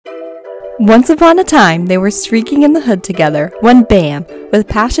Once upon a time, they were streaking in the hood together when bam, with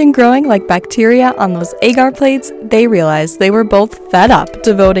passion growing like bacteria on those agar plates, they realized they were both fed up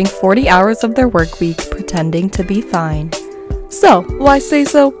devoting 40 hours of their work week pretending to be fine. So, why say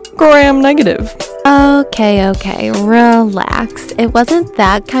so gram negative? Okay, relax. It wasn't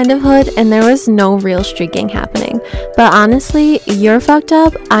that kind of hood and there was no real streaking happening. But honestly, you're fucked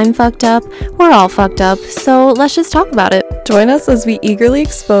up, I'm fucked up, we're all fucked up, so let's just talk about it. Join us as we eagerly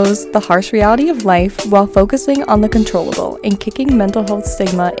expose the harsh reality of life while focusing on the controllable and kicking mental health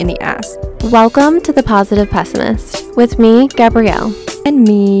stigma in the ass. Welcome to The Positive Pessimist, with me, Gabrielle. And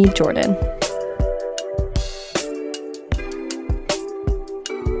me, Jordan.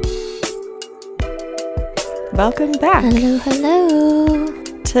 Welcome back. Hello.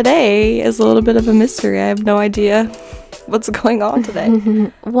 Today is a little bit of a mystery. I have no idea what's going on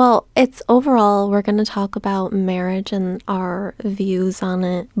today. Well, it's overall, we're going to talk about marriage and our views on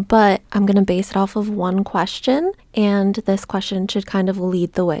it, but I'm going to base it off of one question, and this question should kind of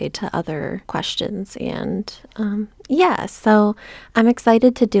lead the way to other questions. And so I'm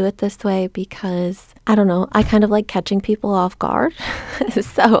excited to do it this way because, I don't know, I kind of like catching people off guard.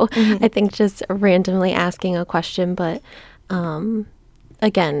 So I think just randomly asking a question, but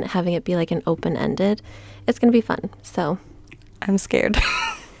again, having it be like an open-ended, it's going to be fun. So I'm scared.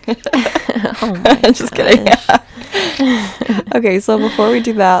 Oh my Just kidding. Yeah. Okay, so before we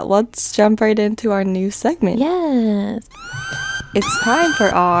do that, let's jump right into our new segment. Yes. It's time for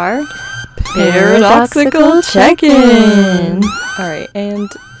our paradoxical check-in. All right, and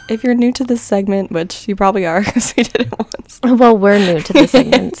if you're new to this segment, which you probably are because we did it once. Well, we're new to the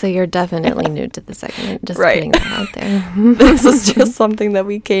segment, so you're definitely new to the segment. Just putting that out there. This is just something that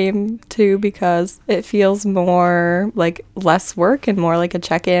we came to because it feels more like less work and more like a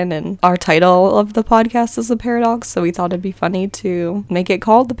check-in, and our title of the podcast is a paradox, so we thought it'd be funny to make it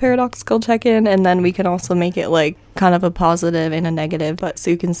called the paradoxical check-in, and then we can also make it like kind of a positive and a negative, but so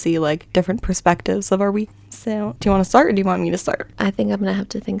you can see like different perspectives of our week. So do you want to start or do you want me to start? I think I'm going to have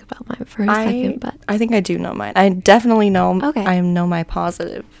to think about mine for a second, but I think I do know mine. I definitely know I know my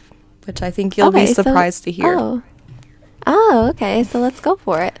positive, which I think you'll be surprised to hear. Oh, okay. So let's go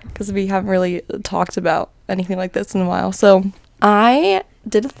for it. Because we haven't really talked about anything like this in a while. So I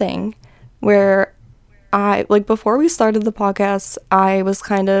did a thing where before we started the podcast, I was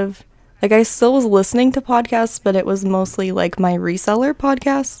kind of, I still was listening to podcasts, but it was mostly like my reseller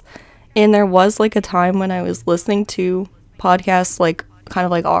podcasts. And there was like a time when I was listening to podcasts like kind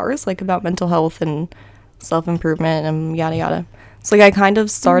of like ours, like about mental health and self-improvement and yada yada. So I kind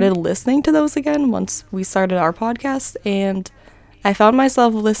of started listening to those again once we started our podcast, and I found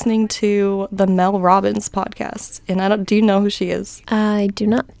myself listening to the Mel Robbins podcast. And do you know who she is? I do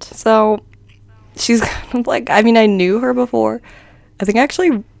not. So she's kind of like, I knew her before. I think I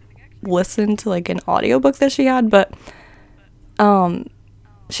actually listened to like an audiobook that she had, but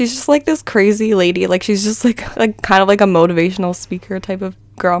she's just like this crazy lady. Like she's just like kind of like a motivational speaker type of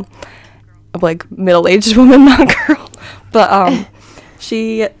girl, like middle-aged woman, not girl. But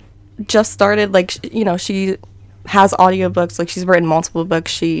she just started she has audiobooks. Like she's written multiple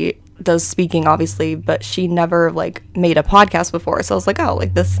books. She does speaking obviously, but she never like made a podcast before. So I was like, oh,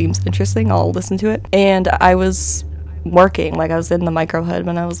 like this seems interesting. I'll listen to it. And I was working, I was in the micro hood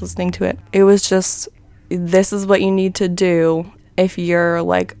when I was listening to it. It was just, this is what you need to do if you're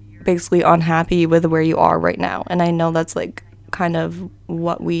like basically unhappy with where you are right now. And I know that's like kind of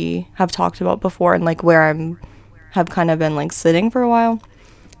what we have talked about before and like where have kind of been like sitting for a while.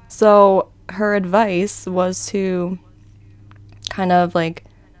 So her advice was to kind of like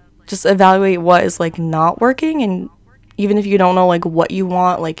just evaluate what is like not working, and even if you don't know like what you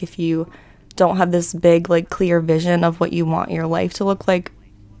want, like if you don't have this big like clear vision of what you want your life to look like,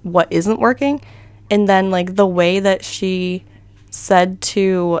 what isn't working. And then like the way that she said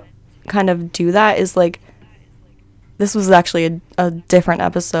to kind of do that is like, this was actually a different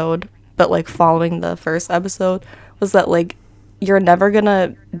episode, but like following the first episode was that like you're never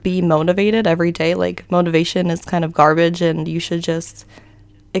gonna be motivated every day. Like motivation is kind of garbage, and you should just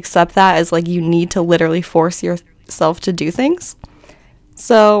accept that as like you need to literally force yourself to do things.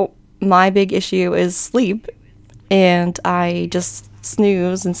 So my big issue is sleep, and I just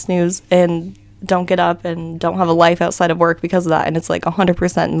snooze and don't get up and don't have a life outside of work because of that. And it's like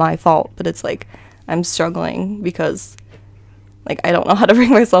 100% my fault, but it's like I'm struggling because like I don't know how to bring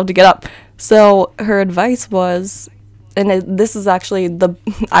myself to get up. So her advice was, and this is actually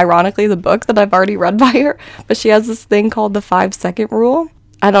ironically the book that I've already read by her, but she has this thing called the 5-second rule.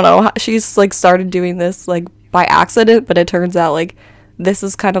 I don't know, she's like started doing this like by accident, but it turns out like this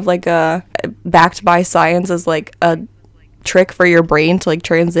is kind of like a backed by science as like a trick for your brain to like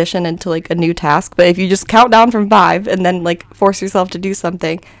transition into like a new task. But if you just count down from 5 and then like force yourself to do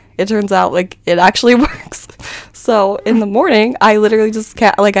something, it turns out like it actually works. So in the morning, I literally just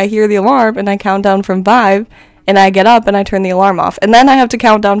I hear the alarm and I count down from 5 and I get up and I turn the alarm off. And then I have to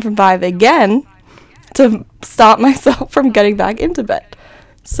count down from 5 again to stop myself from getting back into bed.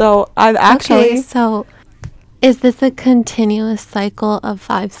 So I've actually... Okay, so is this a continuous cycle of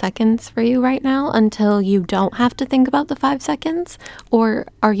 5 seconds for you right now until you don't have to think about the 5 seconds? Or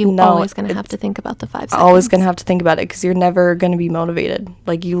are you always going to have to think about the 5 seconds? Always going to have to think about it because you're never going to be motivated.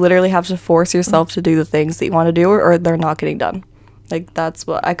 Like, you literally have to force yourself to do the things that you want to do or they're not getting done. Like, that's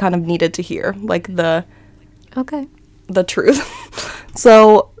what I kind of needed to hear. Like, the truth.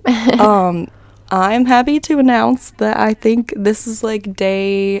 So, I'm happy to announce that I think this is like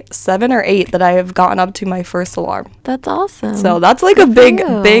day 7 or 8 that I have gotten up to my first alarm. That's awesome. So that's like a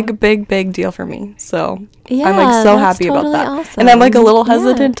big deal for me. So yeah, I'm like so happy about that. Awesome. And I'm like a little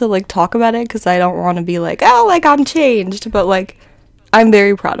hesitant to like talk about it because I don't want to be like, oh, like I'm changed. But like I'm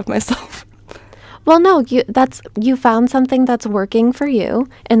very proud of myself. Well, no, you found something that's working for you.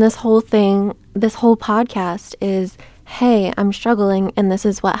 And this whole podcast is, hey, I'm struggling and this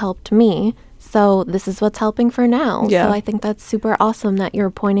is what helped me. So this is what's helping for now. Yeah. So I think that's super awesome that you're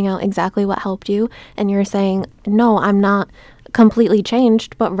pointing out exactly what helped you. And you're saying, no, I'm not completely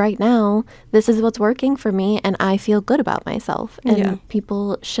changed. But right now, this is what's working for me. And I feel good about myself. And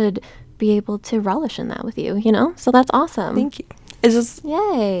people should be able to relish in that with you, you know? So that's awesome. Thank you. It's just...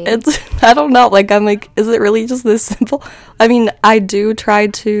 Yay. It's... I don't know. Like, I'm like, is it really just this simple? I mean, I do try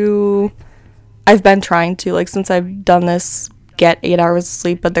to... I've been trying to, like, since I've done this, get 8 hours of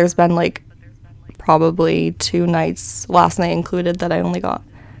sleep. But there's been, like... probably 2 nights, last night included, that I only got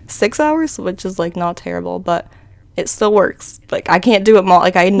 6 hours, which is like not terrible, but it still works. Like I can't do it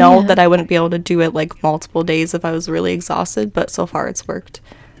like I know that I wouldn't be able to do it like multiple days if I was really exhausted, but so far it's worked.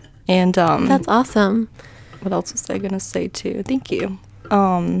 And that's awesome. What else was I gonna say too? Thank you.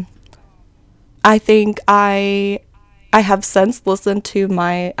 I think I have since listened to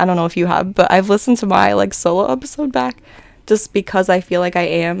my, I don't know if you have, but I've listened to my like solo episode back just because I feel like I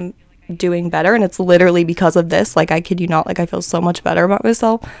am doing better, and it's literally because of this. Like I kid you not, like I feel so much better about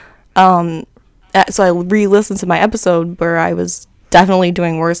myself. So I re-listened to my episode where I was definitely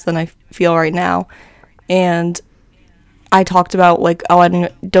doing worse than I feel right now, and I talked about like, oh, I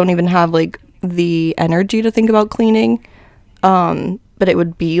don't even have like the energy to think about cleaning, but it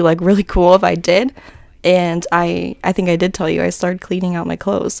would be like really cool if I did. And I think I did tell you I started cleaning out my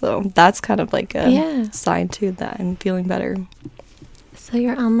clothes, so that's kind of like a sign too that I'm feeling better. So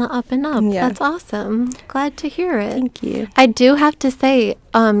you're on the up and up. Yeah. That's awesome. Glad to hear it. Thank you. I do have to say,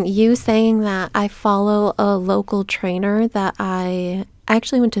 you saying that I follow a local trainer that I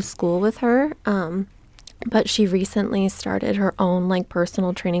actually went to school with her, but she recently started her own like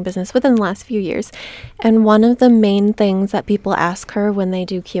personal training business within the last few years. And one of the main things that people ask her when they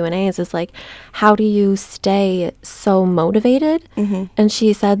do Q&As is like, how do you stay so motivated? Mm-hmm. And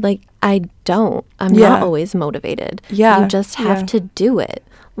she said like, I'm not always motivated. Yeah. You just have to do it.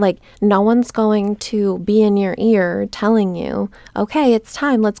 Like, no one's going to be in your ear telling you, okay, it's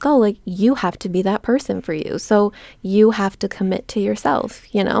time, let's go. Like, you have to be that person for you. So you have to commit to yourself,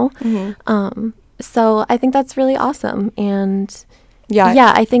 you know? Mm-hmm. So I think that's really awesome. And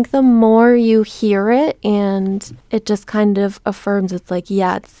I think the more you hear it and it just kind of affirms, it's like,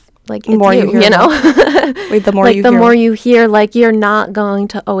 it's like it's more you know. Wait, the more like you the hear, more you hear, like you're not going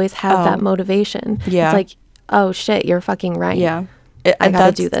to always have that motivation. Yeah, it's like, oh shit, you're fucking right. Yeah, I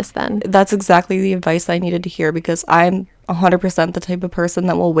gotta do this then. That's exactly the advice I needed to hear, because I'm 100% the type of person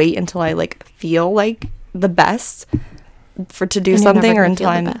that will wait until I like feel like the best to do something, or until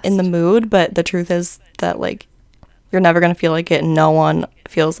I'm in the mood. But the truth is that like you're never gonna feel like it. No one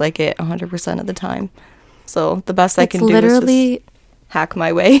feels like it 100% of the time. So the best I can do is just hack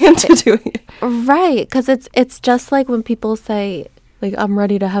my way into doing it. Right, because it's just like when people say, like, I'm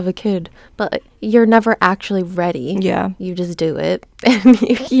ready to have a kid, but you're never actually ready. Yeah. You just do it, and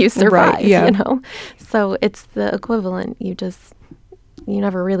you survive, you know? So it's the equivalent. You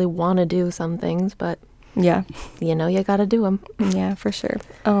never really want to do some things, but, you know, you got to do them. Yeah, for sure.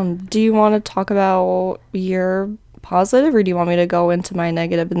 Do you want to talk about your positive, or do you want me to go into my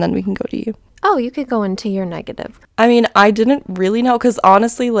negative, and then we can go to you? Oh, you could go into your negative. I mean, I didn't really know, because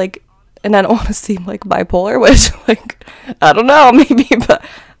honestly, like, and I don't want to seem like bipolar, which, like, I don't know, maybe, but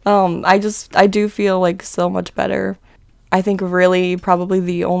I do feel like so much better. I think really probably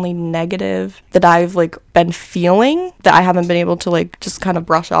the only negative that I've like been feeling that I haven't been able to like just kind of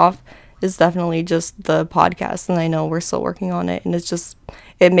brush off is definitely just the podcast. And I know we're still working on it, and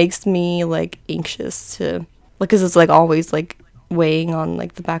it makes me like anxious to because it's like always like weighing on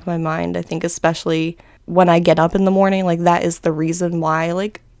like the back of my mind. I think especially when I get up in the morning, like that is the reason why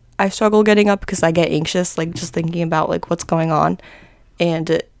like I struggle getting up, because I get anxious like just thinking about like what's going on, and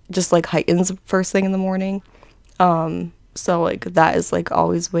it just like heightens first thing in the morning. So like that is like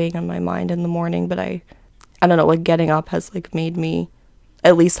always weighing on my mind in the morning. But I don't know, like getting up has like made me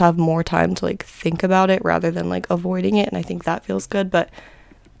at least have more time to like think about it rather than like avoiding it, and I think that feels good. But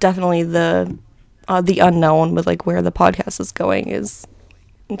definitely the unknown with like where the podcast is going is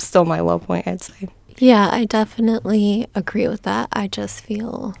still my low point, I'd say. Yeah, I definitely agree with that. I just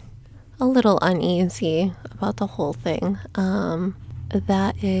feel a little uneasy about the whole thing.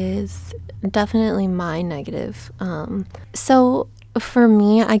 That is definitely my negative. So for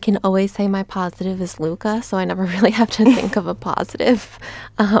me, I can always say my positive is Luca, so I never really have to think of a positive,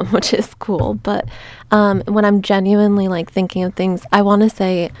 which is cool. But when I'm genuinely like thinking of things, I want to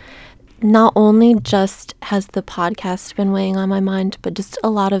say not only just has the podcast been weighing on my mind, but just a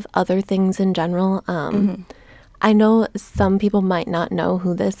lot of other things in general. I know some people might not know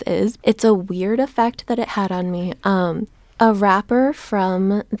who this is. It's a weird effect that it had on me. A rapper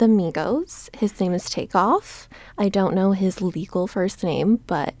from the Migos, his name is Takeoff. I don't know his legal first name,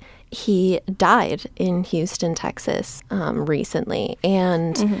 but he died in Houston, Texas recently.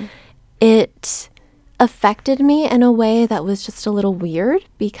 And it affected me in a way that was just a little weird,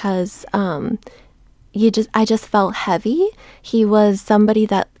 because I just felt heavy. He was somebody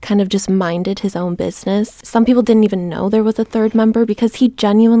that kind of just minded his own business. Some people didn't even know there was a third member, because he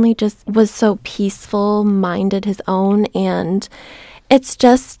genuinely just was so peaceful, minded his own. And it's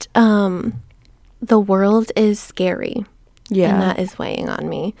just, the world is scary. Yeah. And that is weighing on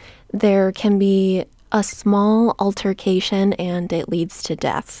me. There can be a small altercation and it leads to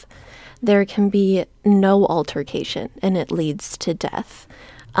death. There can be no altercation and it leads to death.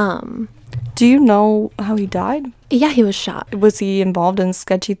 Do you know how he died? Yeah, he was shot. Was he involved in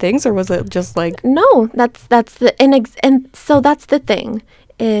sketchy things, or was it just like... No, that's the and so that's the thing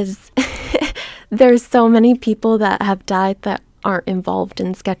is there's so many people that have died that aren't involved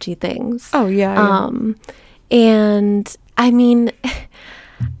in sketchy things. Oh yeah. And I mean,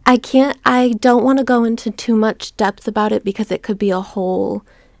 I don't want to go into too much depth about it, because it could be a whole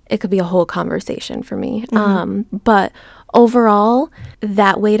conversation for me. But overall,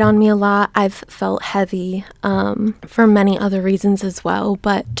 that weighed on me a lot. I've felt heavy for many other reasons as well,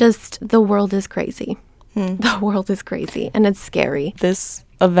 but just the world is crazy. The world is crazy and it's scary. This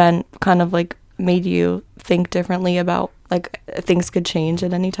event kind of like made you think differently about like things could change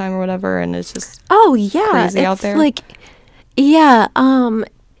at any time or whatever, and it's just crazy out there. Like, yeah,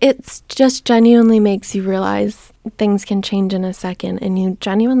 it's just genuinely makes you realize things can change in a second, and you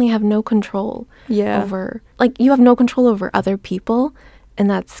genuinely have no control over, like, you have no control over other people, and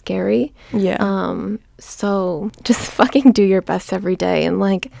that's scary. So just fucking do your best every day and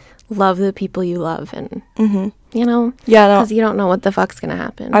like love the people you love, and you know, because you don't know what the fuck's gonna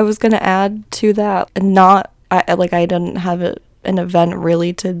happen. I was gonna add to that, I didn't have an event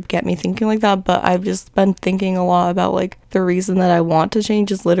really to get me thinking like that, but I've just been thinking a lot about like the reason that I want to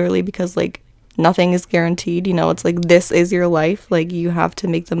change is literally because like nothing is guaranteed, you know. It's like, this is your life, like you have to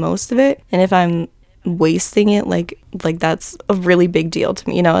make the most of it, and if I'm wasting it, like that's a really big deal to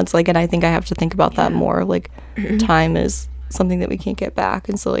me, you know. It's like, and I think I have to think about that more, like time is something that we can't get back,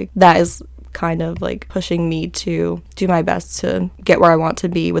 and so like that is kind of like pushing me to do my best to get where I want to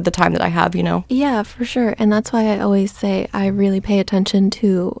be with the time that I have, you know. Yeah, for sure. And that's why I always say I really pay attention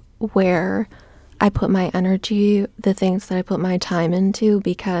to where I put my energy, the things that I put my time into,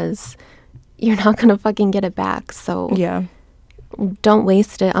 because you're not gonna fucking get it back. So yeah, don't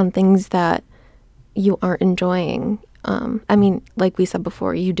waste it on things that you aren't enjoying. I mean, like we said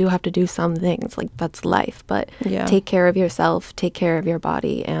before, you do have to do some things, like that's life, but take care of yourself, take care of your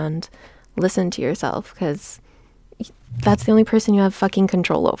body, and listen to yourself, because that's the only person you have fucking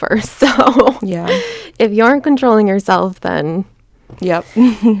control over. So yeah, if you aren't controlling yourself, then that's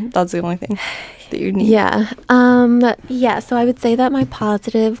the only thing that you need. So I would say that my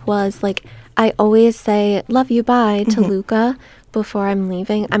positive was, like, I always say love you, bye to Luca before I'm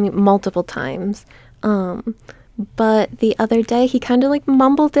leaving. I mean, multiple times. But the other day, he kind of like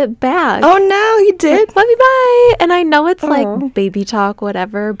mumbled it back. Oh no, he did? Like, love you, bye. And I know it's like baby talk,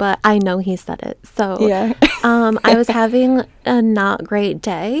 whatever, but I know he said it. So I was having a not great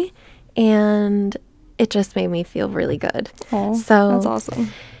day, and it just made me feel really good. Oh, so that's awesome.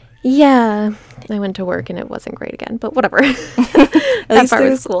 Yeah. I went to work and it wasn't great again, but whatever. At least part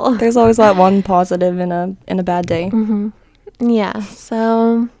was cool. There's always that one positive in a bad day. Yeah.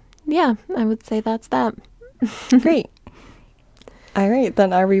 So yeah, I would say that's that. Great. All right,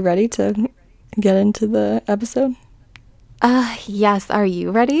 then are we ready to get into the episode? Yes. Are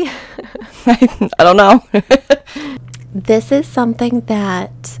you ready? I don't know. This is something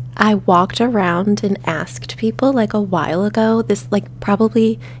that I walked around and asked people like a while ago. This like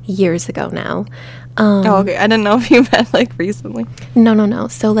probably years ago now. Oh, okay. I didn't know if you meant like recently. No.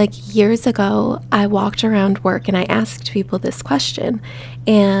 So like years ago, I walked around work and I asked people this question,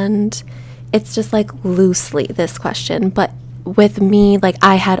 and it's just like loosely this question, but with me, like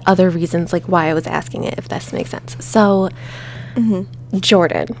I had other reasons like why I was asking it, if this makes sense. So,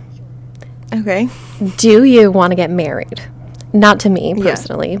 Jordan, Okay. do you want to get married? Not to me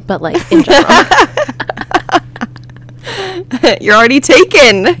personally, but like in general. You're already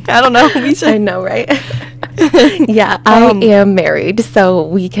taken. I don't know. We should. I know, right? Yeah, I am married, so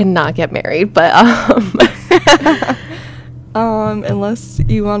we cannot get married, but Unless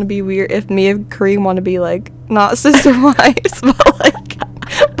you want to be weird. If me and Kareem want to be like not sister wives, but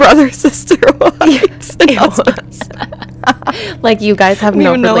like brother sister wives. and husbands. like you guys have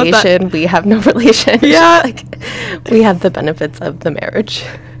no relation, we have no relation. Yeah. Like we have the benefits of the marriage.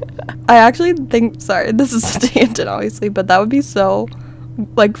 I actually think, sorry, this is a tangent obviously, but that would be so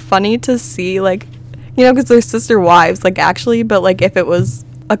like funny to see, like, you know, because they're sister wives, like actually, but like if it was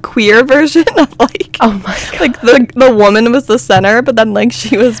a queer version of like, oh my god, like the woman was the center, but then like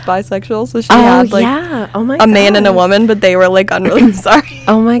she was bisexual, so she had like a man and a woman, but they were like unrelated. Sorry.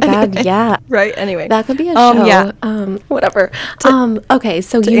 Oh my god, yeah. Right. Anyway, that could be a show. Yeah. Whatever. Okay,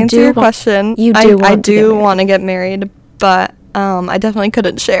 so to you answer do your question, you I want do want to get married, but I definitely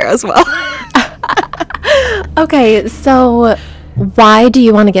couldn't share as well. Okay, so why do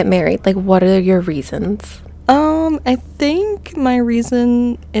you want to get married? Like, what are your reasons? I think my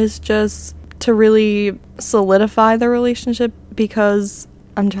reason is just to really solidify the relationship, because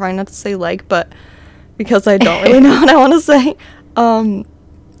I'm trying not to say like, but because I don't really know what I want to say.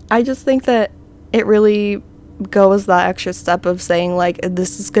 I just think that it really goes that extra step of saying like,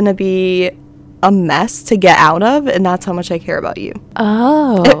 this is going to be a mess to get out of, and that's how much I care about you.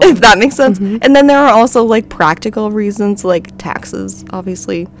 Oh. If that makes sense. And then there are also like practical reasons, like taxes,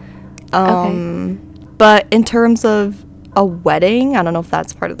 obviously. Okay. But in terms of a wedding, I don't know if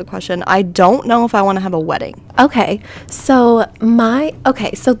that's part of the question. I don't know if I want to have a wedding. Okay, so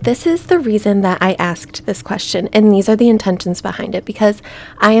this is the reason that I asked this question, and these are the intentions behind it, because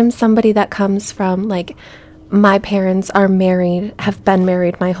I am somebody that comes from, like, my parents are married, have been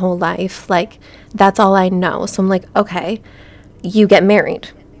married my whole life, like, that's all I know. So I'm like, okay, you get married,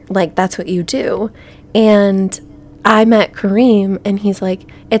 like, that's what you do. And I met Kareem, and he's like,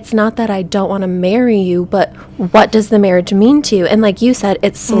 it's not that I don't want to marry you, but what does the marriage mean to you? And like you said,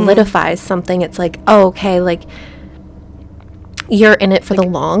 it solidifies something. It's like, oh, okay, like you're in it for the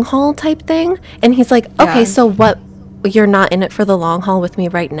long haul type thing. And he's like, okay, so what, you're not in it for the long haul with me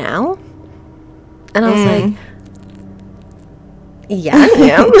right now? And I was like, yeah, I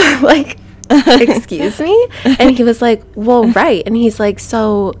am. Like, excuse me? And he was like, well, right. And he's like,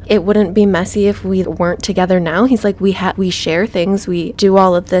 so it wouldn't be messy if we weren't together now? He's like, we share things, we do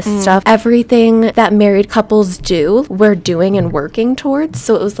all of this stuff, everything that married couples do, we're doing and working towards.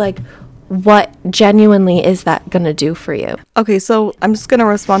 So it was like, what genuinely is that gonna do for you? Okay, so I'm just gonna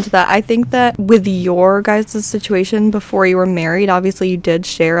respond to that. I think that with your guys' situation before you were married, obviously you did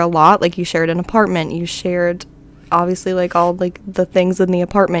share a lot. Like, you shared an apartment, you shared obviously like all like the things in the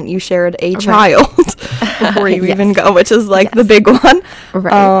apartment, you shared a child before you even go, which is like the big one.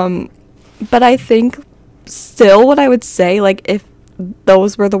 Right. But I think still what I would say, like, if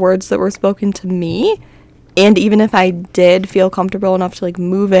those were the words that were spoken to me, and even if I did feel comfortable enough to like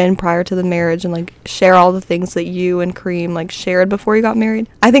move in prior to the marriage and like share all the things that you and Kareem like shared before you got married,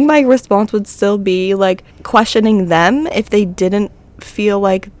 I think my response would still be like questioning them if they didn't feel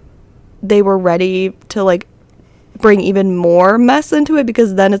like they were ready to like bring even more mess into it,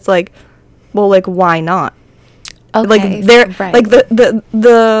 because then it's like, well, like, why not? Okay, like they're right. like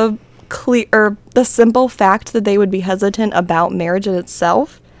the clear, or the simple fact that they would be hesitant about marriage in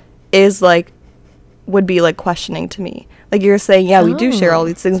itself is like, would be like questioning to me. Like, you're saying, yeah, we do share all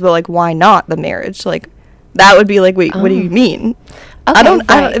these things, but like, why not the marriage? Like, that would be like, wait, what do you mean? Okay, I don't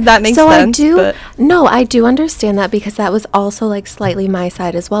if that makes sense. I do understand that, because that was also like slightly my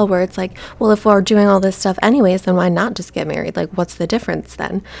side as well, where it's like, well, if we're doing all this stuff anyways, then why not just get married? Like, what's the difference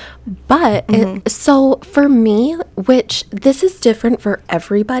then? But so for me, which this is different for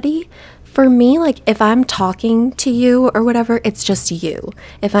everybody, for me, like, if I'm talking to you or whatever, it's just you.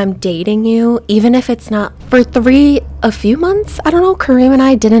 If I'm dating you, even if it's not for a few months, I don't know, Kareem and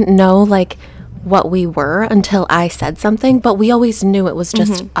I didn't know like what we were until I said something, but we always knew it was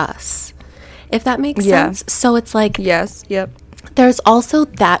just us, if that makes sense. So it's like, yes, yep. there's also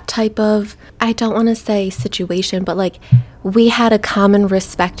that type of, I don't want to say situation, but like we had a common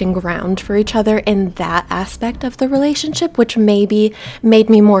respect and ground for each other in that aspect of the relationship, which maybe made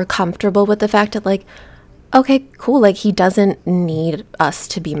me more comfortable with the fact that like, okay, cool, like he doesn't need us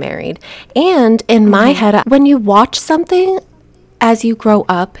to be married. And in my head, when you watch something as you grow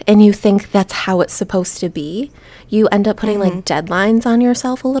up and you think that's how it's supposed to be, you end up putting like deadlines on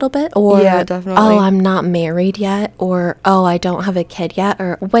yourself a little bit, or Yeah, definitely. oh, I'm not married yet, or oh, I don't have a kid yet.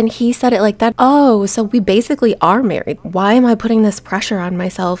 Or when he said it like that, oh, so we basically are married. Why am I putting this pressure on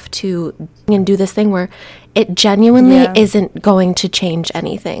myself to and do this thing where it genuinely isn't going to change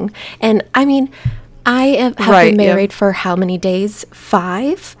anything? And I mean, I have been married for how many days?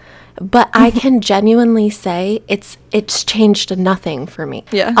 5. But I can genuinely say it's changed nothing for me.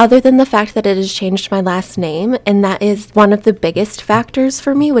 Yeah. Other than the fact that it has changed my last name, and that is one of the biggest factors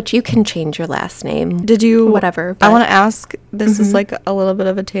for me, which you can change your last name. Did you... Whatever. I want to ask, this is like a little bit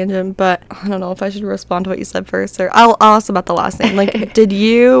of a tangent, but I don't know if I should respond to what you said first, or I'll ask about the last name. Like, did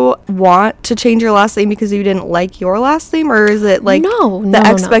you want to change your last name because you didn't like your last name, or is it like the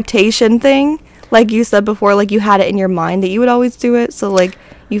expectation thing? Like you said before, like you had it in your mind that you would always do it, so like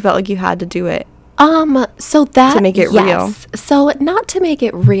you felt like you had to do it. So that to make it real. So not to make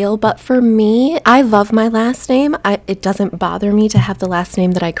it real, but for me, I love my last name. It doesn't bother me to have the last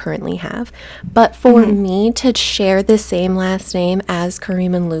name that I currently have. But for me to share the same last name as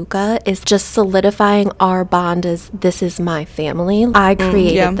Kareem and Luca is just solidifying our bond as this is my family. I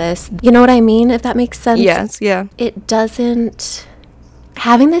created this. You know what I mean? If that makes sense. Yes, yeah. It doesn't...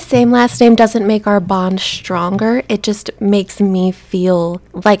 Having the same last name doesn't make our bond stronger. It just makes me feel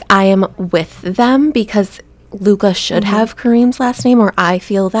like I am with them because Luca should have Kareem's last name, or I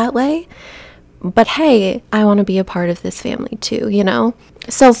feel that way. But hey, I want to be a part of this family too, you know?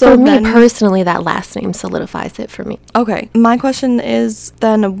 So for me personally, that last name solidifies it for me. Okay. My question is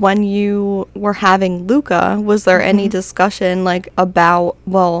then, when you were having Luca, was there any discussion like about,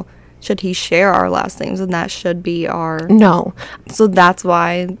 well, should he share our last names and that should be our... No. So that's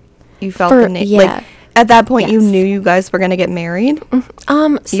why you felt the name... Yeah. Like, at that point, you knew you guys were going to get married?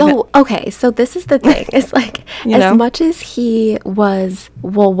 Okay, so this is the thing. It's like, as much as he was,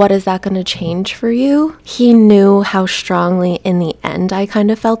 well, what is that going to change for you? He knew how strongly in the end I kind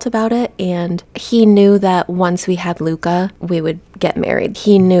of felt about it. And he knew that once we had Luca, we would get married.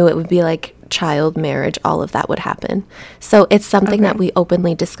 He knew it would be like child, marriage, all of that would happen. So it's something that we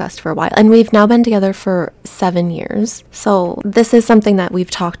openly discussed for a while. And we've now been together for 7 years. So this is something that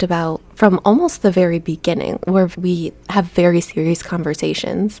we've talked about from almost the very beginning, where we have very serious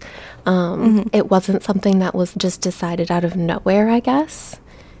conversations. It wasn't something that was just decided out of nowhere, I guess.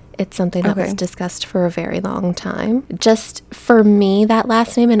 It's something that was discussed for a very long time. Just for me, that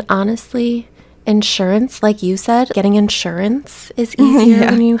last name, and honestly... insurance, like you said, getting insurance is easier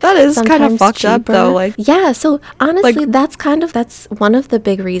when you... That is kind of fucked up, though. Like, yeah, so honestly, that's one of the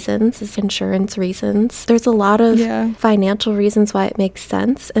big reasons, is insurance reasons. There's a lot of financial reasons why it makes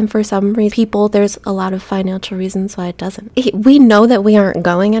sense, and for some people, there's a lot of financial reasons why it doesn't. We know that we aren't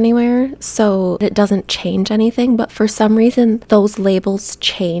going anywhere, so it doesn't change anything, but for some reason, those labels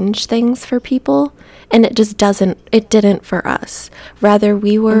change things for people. And it just didn't for us. Rather,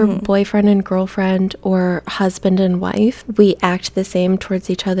 we were boyfriend and girlfriend or husband and wife. We act the same towards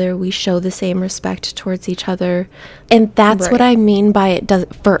each other. We show the same respect towards each other. And that's what I mean by it does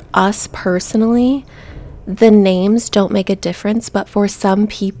for us personally. The names don't make a difference, but for some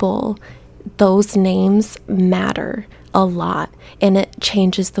people, those names matter a lot, and it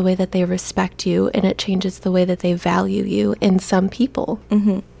changes the way that they respect you, and it changes the way that they value you in some people.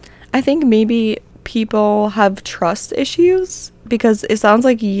 I think maybe people have trust issues, because it sounds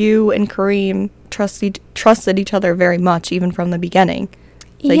like you and Kareem trusted each other very much, even from the beginning.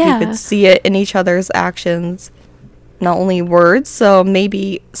 Like, you could see it in each other's actions, not only words. So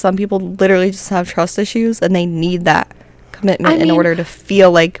maybe some people literally just have trust issues, and they need that commitment in order to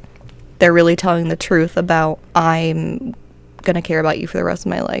feel like they're really telling the truth about, I'm gonna care about you for the rest of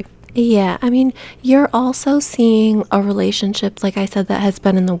my life. Yeah, I mean, you're also seeing a relationship, like I said, that has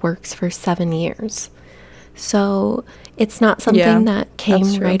been in the works for 7 years. So it's not something that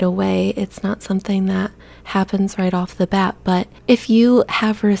came right away. It's not something that happens right off the bat. But if you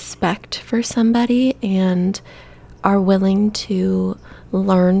have respect for somebody and are willing to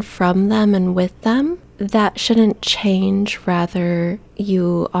learn from them and with them, that shouldn't change. Rather,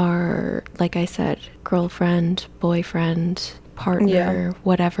 you are, like I said, girlfriend, boyfriend, partner,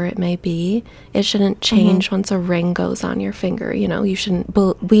 whatever it may be. It shouldn't change once a ring goes on your finger. You know, you shouldn't,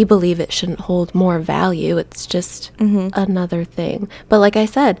 we believe it shouldn't hold more value. It's just another thing. But like I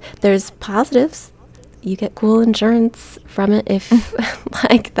said, there's positives. you get cool insurance from it if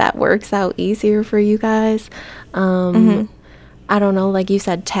like that works out easier for you guys. I don't know, like you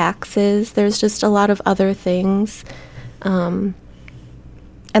said, taxes. There's just a lot of other things.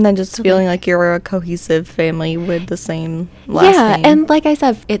 And then just feeling like you're a cohesive family with the same last name. And like I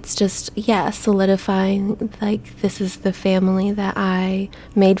said, it's just, solidifying, like, this is the family that I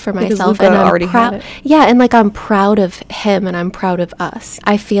made for myself. Luca and I'm already had it. Yeah, and, like, I'm proud of him and I'm proud of us.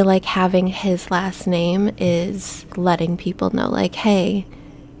 I feel like having his last name is letting people know, like, hey,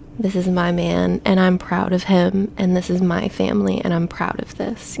 this is my man and I'm proud of him and this is my family and I'm proud of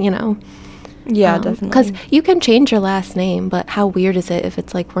this, you know? Yeah, definitely. Because you can change your last name, but how weird is it if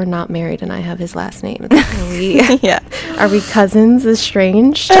it's like we're not married and I have his last name? Are we cousins,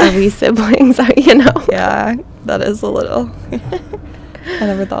 estranged? Are we siblings? You know? Yeah, that is a little. I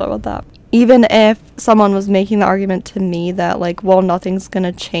never thought about that. Even if someone was making the argument to me that, like, well, nothing's going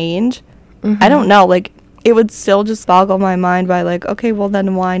to change, I don't know. Like, it would still just boggle my mind by, like, okay, well,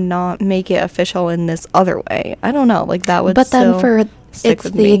 then why not make it official in this other way? I don't know. Like, that would But then stick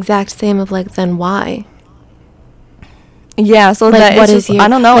with the me. exact same of, like, then why? Yeah, so like, that what is is just, your, I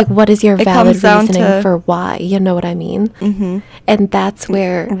don't know. Like, what is your valid reasoning for why? You know what I mean? Mm-hmm. And that's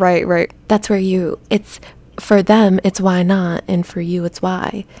where... Right. That's where it's... For them, it's why not, and for you, it's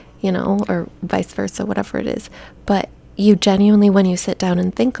why, you know, or vice versa, whatever it is. But you genuinely, when you sit down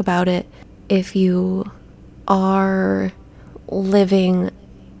and think about it, if you are living...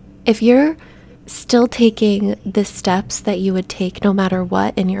 If you're still taking the steps that you would take no matter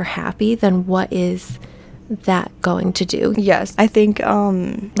what and you're happy, then what is that going to do? Yes, I think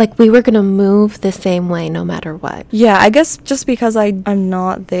like, we were gonna move the same way no matter what. Yeah, I guess just because I'm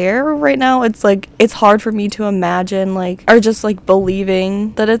not there right now, it's like it's hard for me to imagine, like, or just like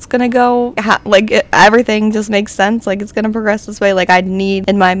believing that it's gonna go everything just makes sense, like it's gonna progress this way. Like, I'd need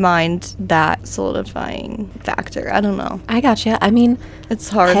in my mind that solidifying factor. I don't know, I gotcha. I mean, it's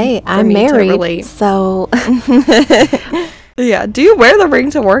hard. Hey, for I'm me married, to relate. so Yeah, do you wear the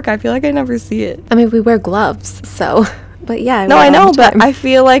ring to work? I feel like I never see it. I mean, we wear gloves, so but yeah, I know, but I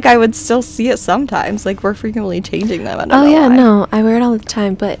feel like I would still see it sometimes. Like, we're frequently changing them. I don't know why. No, I wear it all the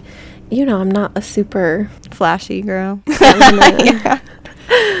time, but you know, I'm not a super flashy girl. Yeah.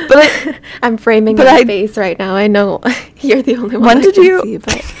 But I'm framing my face right now. I know you're the only one.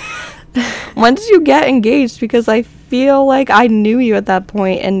 When did you get engaged? Because I feel like I knew you at that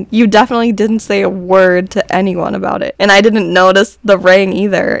point, and you definitely didn't say a word to anyone about it. And I didn't notice the ring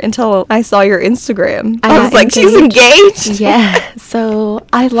either until I saw your Instagram. I was like, she's engaged? Yeah, so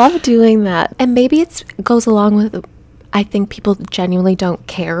I love doing that. And maybe it goes along with, I think people genuinely don't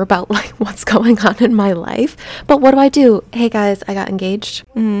care about, like, what's going on in my life. But what do? Hey, guys, I got engaged.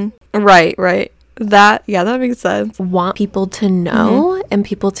 Right. That makes sense. Want people to know and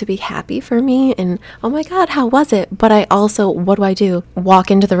people to be happy for me and, oh my God, how was it? But I also, what do?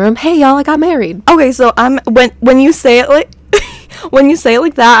 Walk into the room, hey y'all, I got married. Okay, so when you say it like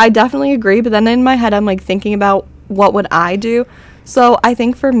that, I definitely agree, but then in my head I'm like thinking about what would I do. So I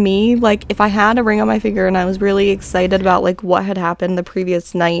think for me, like, if I had a ring on my finger and I was really excited about, like, what had happened the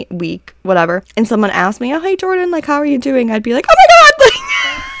previous night, week, whatever, and someone asked me, oh, hey Jordan, like, how are you doing? I'd be like, oh my God, like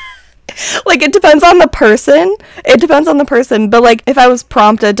like, it depends on the person. But, like, if I was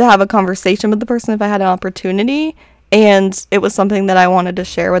prompted to have a conversation with the person, if I had an opportunity and it was something that I wanted to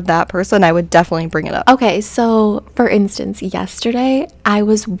share with that person, I would definitely bring it up. Okay, so for instance, yesterday I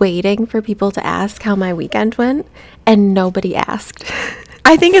was waiting for people to ask how my weekend went and nobody asked.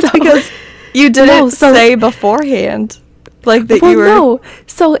 I think it's because you didn't say beforehand. Like, that you were... No.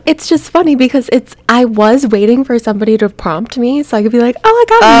 So it's just funny because I was waiting for somebody to prompt me so I could be like, oh, I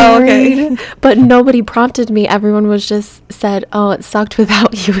got married. Okay. But nobody prompted me. Everyone was just said, oh, it sucked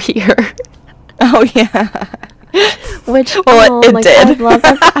without you here. Oh, yeah. Which, it did.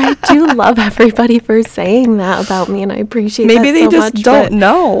 I do love everybody for saying that about me, and I appreciate that so much. Maybe they just don't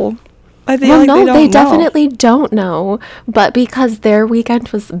know. I think they definitely don't know, but because their weekend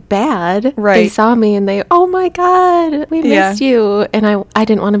was bad, they saw me and they, oh my God, we missed you, and I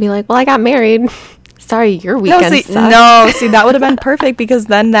didn't want to be like, well, I got married. Sorry, your weekend sucked. See, that would have been perfect, because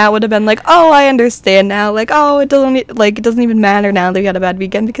then that would have been like, oh, I understand now. Like, oh, it doesn't even matter now that you had a bad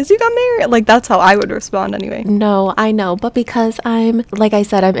weekend because you got married. Like, that's how I would respond anyway. No, I know, but because like I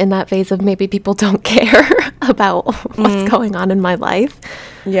said, I'm in that phase of maybe people don't care about what's going on in my life.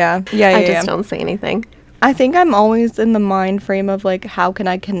 Yeah. I just don't say anything. I think I'm always in the mind frame of, like, how can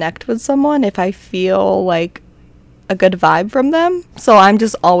I connect with someone if I feel like a good vibe from them. So I'm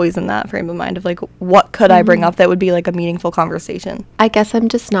just always in that frame of mind of like, what could I bring up that would be like a meaningful conversation? I guess I'm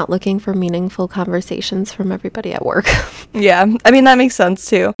just not looking for meaningful conversations from everybody at work. Yeah, I mean, that makes sense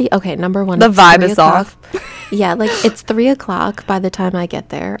too. Okay, number one, The it's vibe 3 is o'clock. off. Yeah, like it's 3 o'clock by the time I get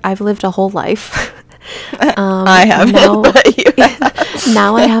there. I've lived a whole life. I haven't, now, but you have.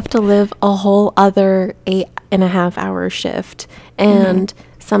 now I have to live a whole other 8.5 hour shift. And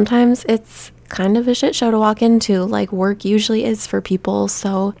sometimes it's kind of a shit show to walk into, like work usually is for people.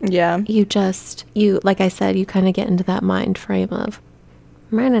 So Yeah. you like I said, you kind of get into that mind frame of,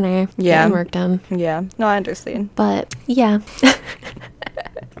 Yeah. getting work done. Yeah. No, I understand. But yeah.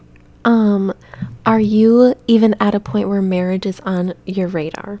 Are you even at a point where marriage is on your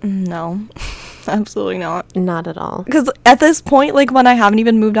radar? No, absolutely not. Not at all. Because at this point, like when I haven't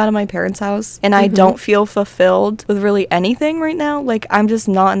even moved out of my parents' house and I don't feel fulfilled with really anything right now, like I'm just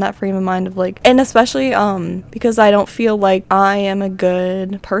not in that frame of mind of like, and especially because I don't feel like I am a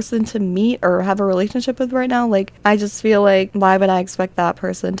good person to meet or have a relationship with right now. Like I just feel like, why would I expect that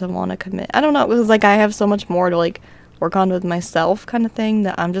person to want to commit? I don't know, because like I have so much more to like work on with myself kind of thing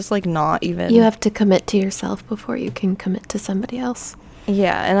that I'm just like not even. You have to commit to yourself before you can commit to somebody else.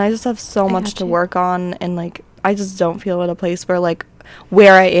 Yeah, and I just have so much got to you. work on, and like I just don't feel at a place where like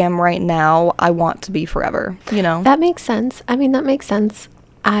where I am right now I want to be forever, you know? That makes sense. I mean, that makes sense.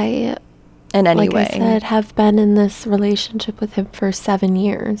 I, In any like way. I said, have been in this relationship with him for 7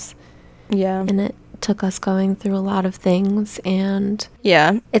 years. Yeah. And it took us going through a lot of things, and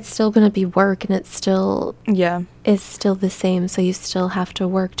Yeah. it's still going to be work, and it still Yeah. is still the same. So you still have to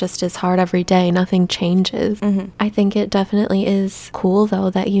work just as hard every day. Nothing changes. I think it definitely is cool,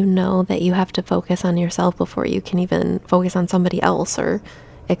 though, that you know that you have to focus on yourself before you can even focus on somebody else or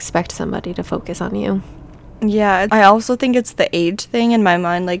expect somebody to focus on you. Yeah, I also think it's the age thing in my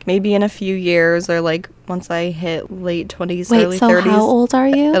mind. Like maybe in a few years, or like once I hit late 20s, Wait, early so 30s, how old are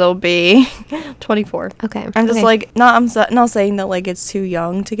you? it'll be 24. Okay. I'm just okay. like, not saying that like it's too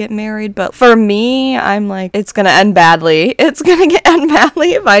young to get married, but for me, I'm like, it's gonna end badly. It's gonna end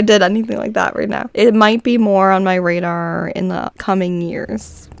badly if I did anything like that right now. It might be more on my radar in the coming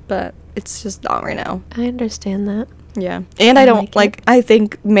years, but it's just not right now. I understand that. Yeah. And I don't like it. I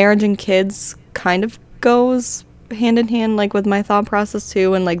think marriage and kids kind of goes hand in hand like with my thought process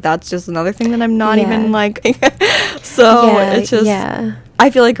too, and like that's just another thing that I'm not Yeah. even like so it's just yeah. I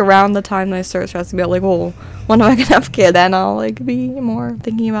feel like around the time that I start stressing about like, well, when am I gonna have a kid, then I'll like be more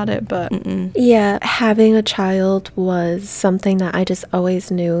thinking about it, but Yeah, having a child was something that I just always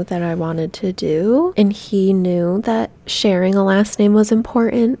knew that I wanted to do. And he knew that sharing a last name was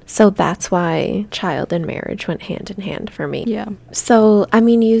important. So that's why child and marriage went hand in hand for me. yeah. So, I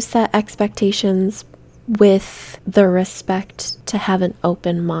mean, you set expectations with the respect to have an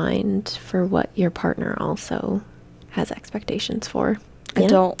open mind for what your partner also has expectations for. I Yeah?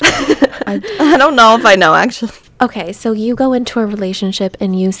 don't I don't know if I know actually. Okay, so you go into a relationship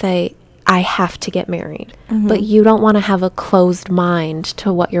and you say, I have to get married, but you don't want to have a closed mind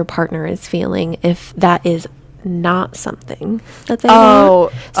to what your partner is feeling if that is not something that they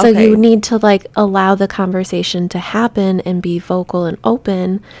want. So okay. you need to like allow the conversation to happen and be vocal and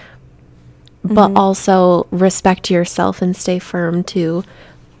open, but also respect yourself and stay firm to,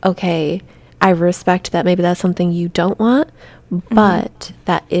 okay, I respect that maybe that's something you don't want, but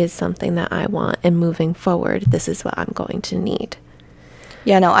that is something that I want, and moving forward, this is what I'm going to need.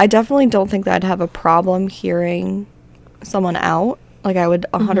 Yeah, no, I definitely don't think that I'd have a problem hearing someone out. Like, I would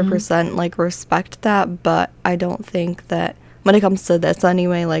 100% like respect that, but I don't think that when it comes to this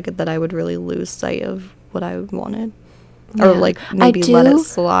anyway, like that I would really lose sight of what I wanted. Or Yeah. like maybe let it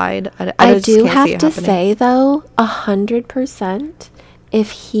slide. I just do can't see have it to happening. say though, 100%,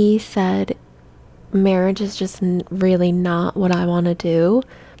 if he said marriage is just really not what I want to do,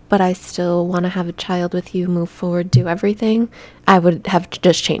 but I still want to have a child with you, move forward, do everything, I would have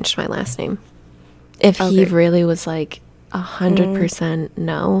just changed my last name. If he Okay. really was like 100%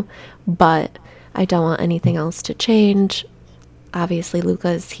 no, but I don't want anything else to change. Obviously, Luca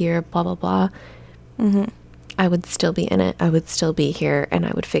is here, blah, blah, blah. I would still be in it. I would still be here, and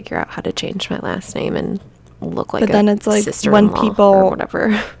I would figure out how to change my last name and look like But then it's like sister-in-law when people or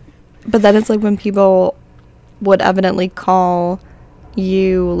whatever. But then it's like when people would evidently call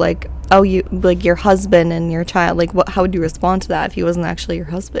you like, oh, you like your husband and your child, like what, how would you respond to that if he wasn't actually your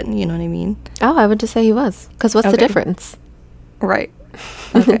husband? You know what I mean? Oh, I would just say he was. Because what's the Okay. difference? Right.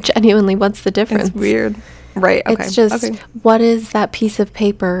 Okay. Genuinely, what's the difference? It's weird. Right. Okay. It's just, okay. what is that piece of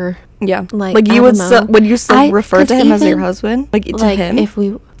paper? Yeah. Like, Like I you don't know. would you still refer to 'cause him as your even, husband? Like to like, him? if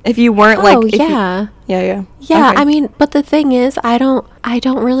we, If you weren't like, yeah. Yeah. Yeah, Okay. I mean, but the thing is, I don't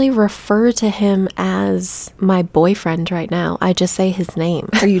really refer to him as my boyfriend right now. I just say his name.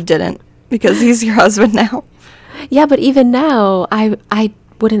 Or you didn't, because he's your husband now. Yeah, but even now, I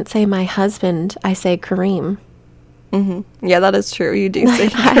wouldn't say my husband. I say Kareem. Yeah, that is true. You do say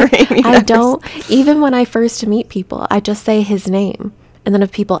Kareem. I don't, even when I first meet people, I just say his name. And then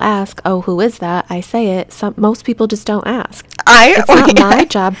if people ask, oh, who is that? I say it. Most people just don't ask. It's not my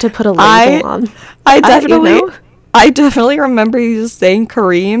job to put a label on. I definitely remember you just saying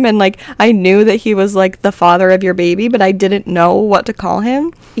Kareem, and like I knew that he was like the father of your baby, but I didn't know what to call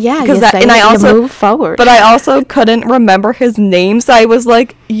him. Yeah, you move forward. But I also couldn't remember his name, so I was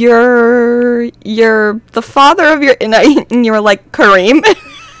like, "You're the father of your," and you were like Kareem.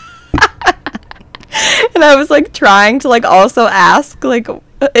 And I was like trying to like also ask like,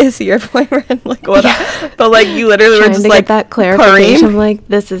 is he your boyfriend? Like what? Yeah. But like you literally were just like that clarification. I'm like,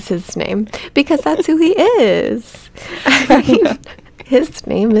 this is his name because that's who he is. I mean, his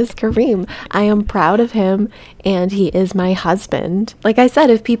name is Kareem. I am proud of him, and he is my husband. Like I said,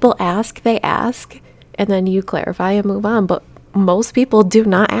 if people ask, they ask, and then you clarify and move on. But most people do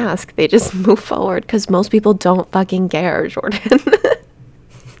not ask; they just move forward because most people don't fucking care, Jordan.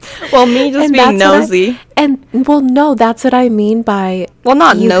 Well, me just being nosy. No, that's what I mean by... Well,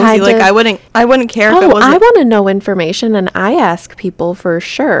 not nosy. Like, I wouldn't care if it wasn't... I want to know information, and I ask people for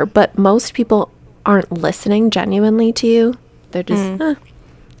sure, but most people aren't listening genuinely to you. They're just, and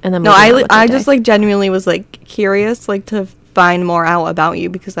then... No, I just, like, genuinely was, like, curious, like, to find more out about you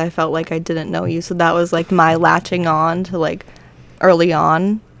because I felt like I didn't know you. So that was, like, my latching on to, like, early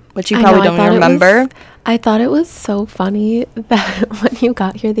on, which you probably don't even remember. I thought it was so funny that when you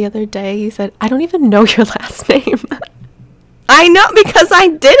got here the other day, you said, I don't even know your last name. I know, because I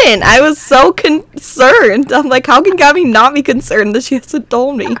didn't. I was so concerned. I'm like, how can Gabby not be concerned that she hasn't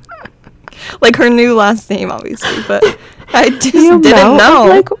told me? Like, her new last name, obviously, but I just didn't know.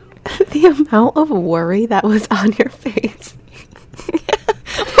 Like, the amount of worry that was on your face.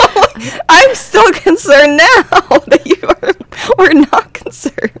 Well, I'm still concerned now that you were not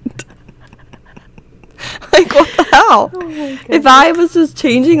concerned. Like, what the hell? Oh, if I was just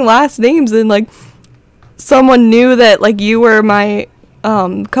changing last names and, like, someone knew that, like, you were my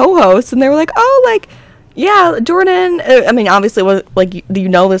co-host and they were like, oh, like, yeah, Jordan, I mean, obviously, like, you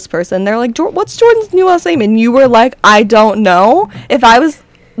know this person. They're like, what's Jordan's new last name? And you were like, I don't know. If I was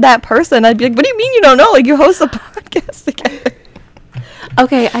that person, I'd be like, what do you mean you don't know? Like, you host a podcast together.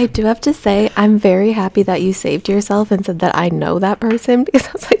 Okay, I do have to say, I'm very happy that you saved yourself and said that I know that person, because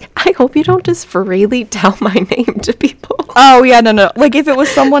I was like, I hope you don't just freely tell my name to people. Oh, yeah, no. Like, if it was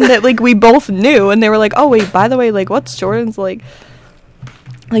someone that, like, we both knew, and they were like, oh, wait, by the way, like, what's Jordan's, like,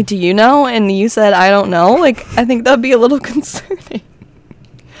 do you know? And you said, I don't know. Like, I think that'd be a little concerning.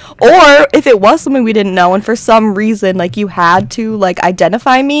 Or if it was something we didn't know, and for some reason, like, you had to, like,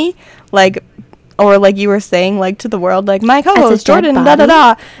 identify me, like... Or, like, you were saying, like, to the world, like, my co-host, Jordan,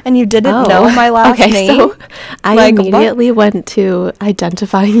 da-da-da, and you didn't know my last name. So I immediately went to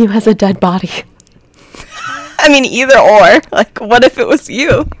identifying you as a dead body. I mean, either or. Like, what if it was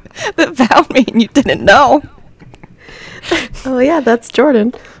you that found me and you didn't know? Oh, yeah, that's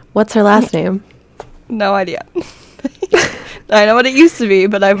Jordan. What's her last name? No idea. I know what it used to be,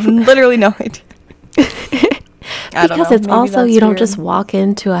 but I've literally no idea. I don't know. Because it's maybe also, you don't just walk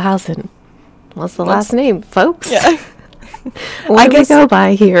into a house and... What's the last name, folks? Yeah. What do we go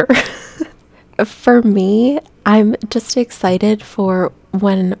by here? For me, I'm just excited for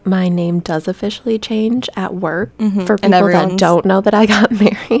when my name does officially change at work. Mm-hmm. For people that don't know that I got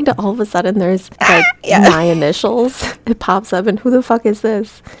married, all of a sudden there's like my initials. It pops up and who the fuck is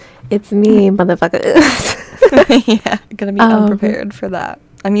this? It's me, motherfucker. Yeah, gonna be unprepared for that.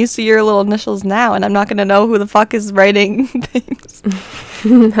 I'm used to your little initials now, and I'm not going to know who the fuck is writing things.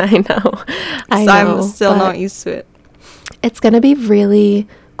 I know. I'm still not used to it. It's going to be really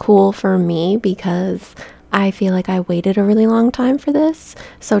cool for me because I feel like I waited a really long time for this.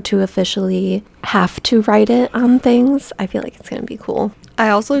 So to officially have to write it on things, I feel like it's going to be cool. I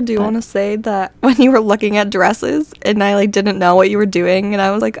also do want to say that when you were looking at dresses and I like didn't know what you were doing and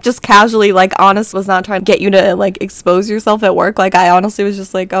I was like just casually like honest, was not trying to get you to like expose yourself at work. Like I honestly was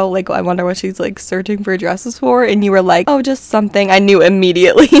just like, oh, like I wonder what she's like searching for dresses for, and you were like, oh, just something. I knew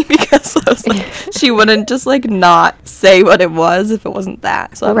immediately because I was like, she wouldn't just like not say what it was if it wasn't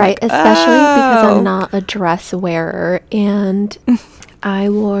that. So I'm right, like, especially because I'm not a dress wearer, and I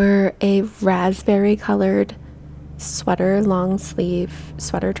wore a raspberry colored sweater, long sleeve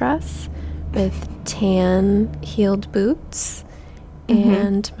sweater dress with tan heeled boots,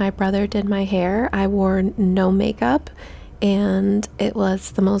 and my brother did my hair. I wore no makeup, and it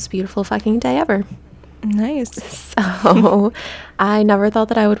was the most beautiful fucking day ever. Nice. So I never thought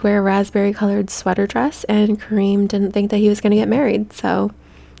that I would wear a raspberry colored sweater dress, and Kareem didn't think that he was going to get married, so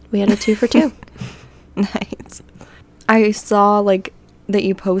we had a 2 for 2. Nice. I saw like that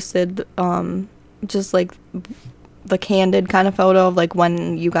you posted just like the candid kind of photo of like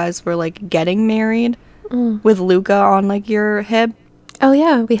when you guys were like getting married with Luca on like your hip. Oh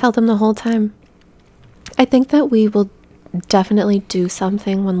yeah, we held him the whole time. I think that we will definitely do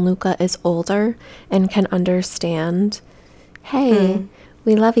something when Luca is older and can understand, hey,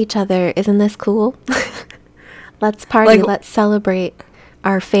 we love each other, isn't this cool? Let's party, Like, let's celebrate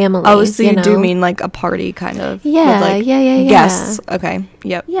our family. oh, so you do know? mean like a party kind of? Yeah, with, like, yeah. guests. Okay,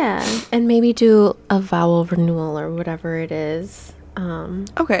 yep. Yeah, and maybe do a vow renewal or whatever it is.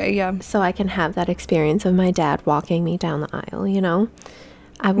 Okay, yeah. So I can have that experience of my dad walking me down the aisle, you know?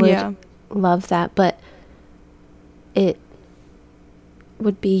 I would love that, but it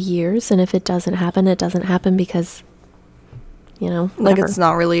would be years, and if it doesn't happen, it doesn't happen because, you know, whatever. Like it's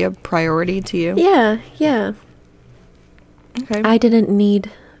not really a priority to you. Yeah. Okay. I didn't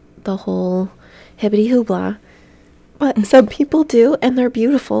need the whole hibbity hoopla, but some people do, and they're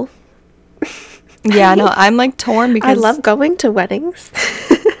beautiful. Yeah, no, I'm like torn because I love going to weddings.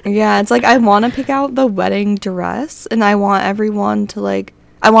 yeah, it's like I want to pick out the wedding dress, and I want everyone to like,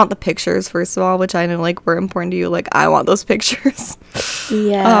 I want the pictures first of all, which I know like were important to you. Like I want those pictures.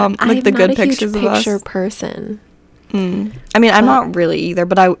 Yeah, like I'm the not good a pictures huge of us. picture person. I mean, I'm not really either,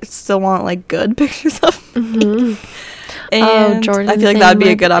 but I still want like good pictures of me. And Jordan, I feel like that would be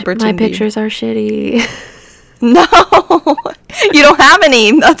a good opportunity. My pictures are shitty. No, you don't have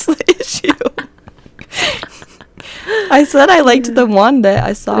any. That's the issue. I said I liked the one that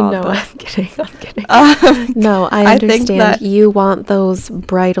I saw. No, but, I'm kidding. No, I understand. think that you want those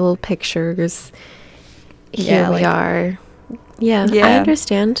bridal pictures. Here we like, are. Yeah, I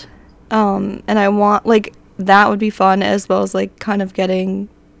understand. And I want like that would be fun, as well as like kind of getting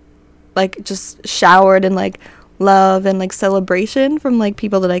like just showered in like love and like celebration from like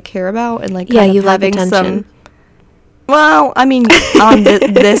people that I care about, and like kind of you like having attention. Well, I mean, on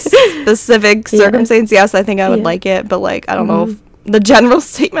this specific circumstance, yes, I think I would like it, but like I don't know if the general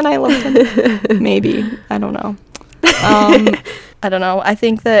statement I love them. Maybe I don't know. I don't know. I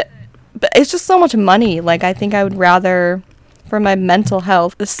think that, but it's just so much money. Like I think I would rather, for my mental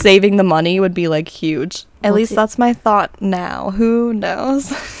health, saving the money would be like huge. At least that's my thought now. Who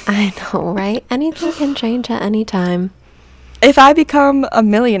knows? I know, right? Anything can change at any time. If I become a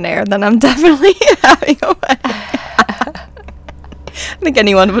millionaire, then I'm definitely having a wedding. I think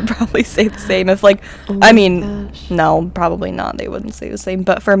anyone would probably say the same. If like, I mean, no, probably not. They wouldn't say the same.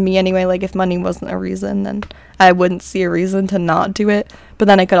 But for me anyway, like if money wasn't a reason, then I wouldn't see a reason to not do it. But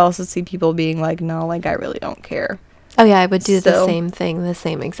then I could also see people being like, no, like I really don't care. Oh yeah, I would do the same thing the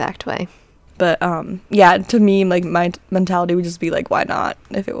same exact way. But yeah, to me, like my mentality would just be like, why not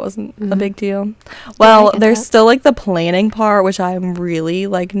if it wasn't a big deal? Well, there's still like the planning part, which I'm really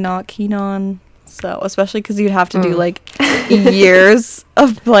like not keen on. So especially because you'd have to do like years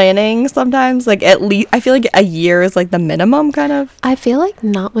of planning sometimes. Like at least I feel like a year is like the minimum kind of. I feel like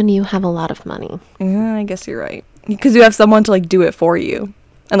not when you have a lot of money. Yeah, I guess you're right. Because you have someone to like do it for you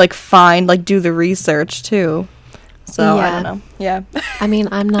and like do the research too. So I don't know. Yeah. I mean,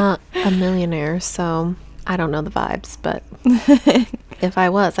 I'm not a millionaire, so I don't know the vibes, but if I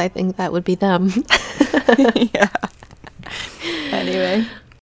was, I think that would be them. Yeah. Anyway.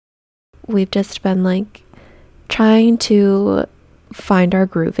 We've just been like trying to find our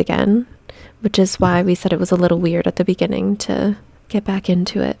groove again, which is why we said it was a little weird at the beginning to get back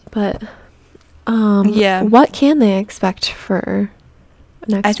into it. But what can they expect for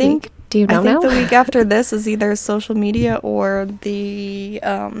next week? Do you know now? The week after this is either social media or the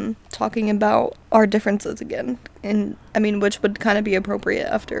talking about our differences again. And I mean, which would kind of be appropriate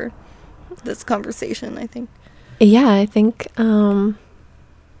after this conversation, I think. Yeah, I think,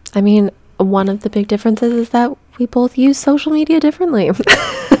 I mean, one of the big differences is that we both use social media differently.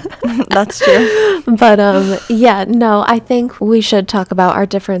 That's true. But yeah, no, I think we should talk about our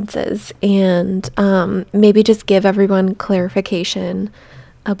differences and maybe just give everyone clarification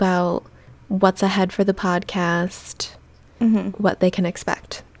about what's ahead for the podcast, what they can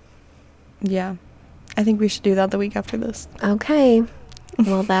expect. Yeah. I think we should do that the week after this. Okay.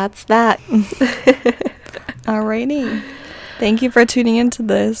 Well, that's that. Alrighty. Thank you for tuning into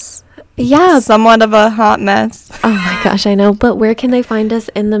this. Yeah. Somewhat of a hot mess. Oh my gosh, I know. But where can they find us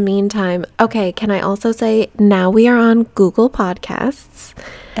in the meantime? Okay, can I also say now we are on Google Podcasts.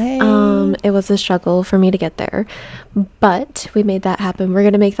 Hey. It was a struggle for me to get there, but we made that happen. We're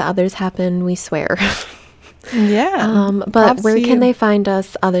going to make the others happen, we swear. Yeah. But Props where to can you. they find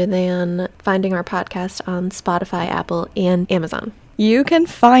us other than finding our podcast on Spotify, Apple, and Amazon? You can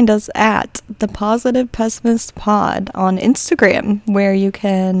find us at The Positive Pessimist Pod on Instagram, where you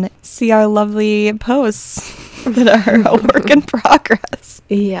can see our lovely posts that are a work in progress.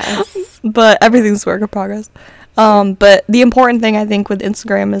 Yes. But everything's work in progress. But the important thing I think with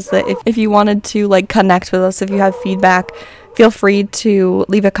Instagram is that if you wanted to like connect with us, if you have feedback, feel free to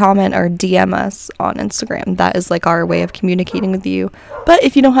leave a comment or DM us on Instagram. That is like our way of communicating with you. But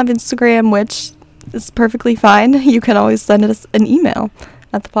if you don't have Instagram, which is perfectly fine, you can always send us an email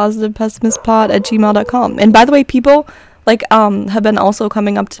at thepositivepessimistpod@gmail.com. And by the way, people like have been also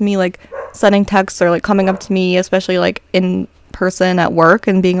coming up to me, like sending texts or like coming up to me, especially like in person at work,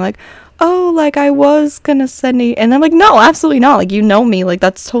 and being like, oh, like I was gonna send you, and I'm like, no, absolutely not, like you know me, like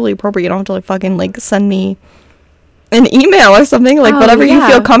that's totally appropriate. You don't have to like fucking like send me an email or something, like whatever you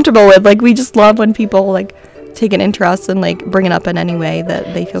feel comfortable with. Like we just love when people like take an interest and like bring it up in any way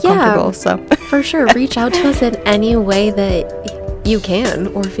that they feel comfortable. So for sure, reach out to us in any way that you can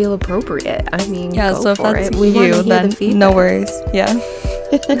or feel appropriate. I mean, yeah, go so if for that's it. We want you, to hear then the feedback. no worries. Yeah.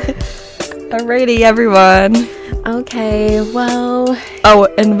 Alrighty, everyone. Okay, well. Oh,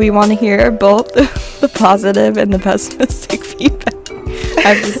 and we want to hear both the positive and the pessimistic feedback. I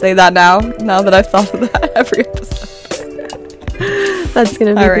have to say that now that I've thought of that every episode. That's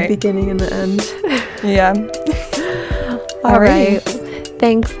gonna be Alright. the beginning and the end. Yeah. All right.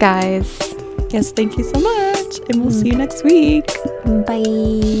 Thanks, guys. Yes, thank you so much. And we'll see you next week.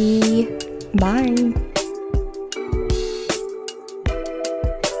 Bye. Bye.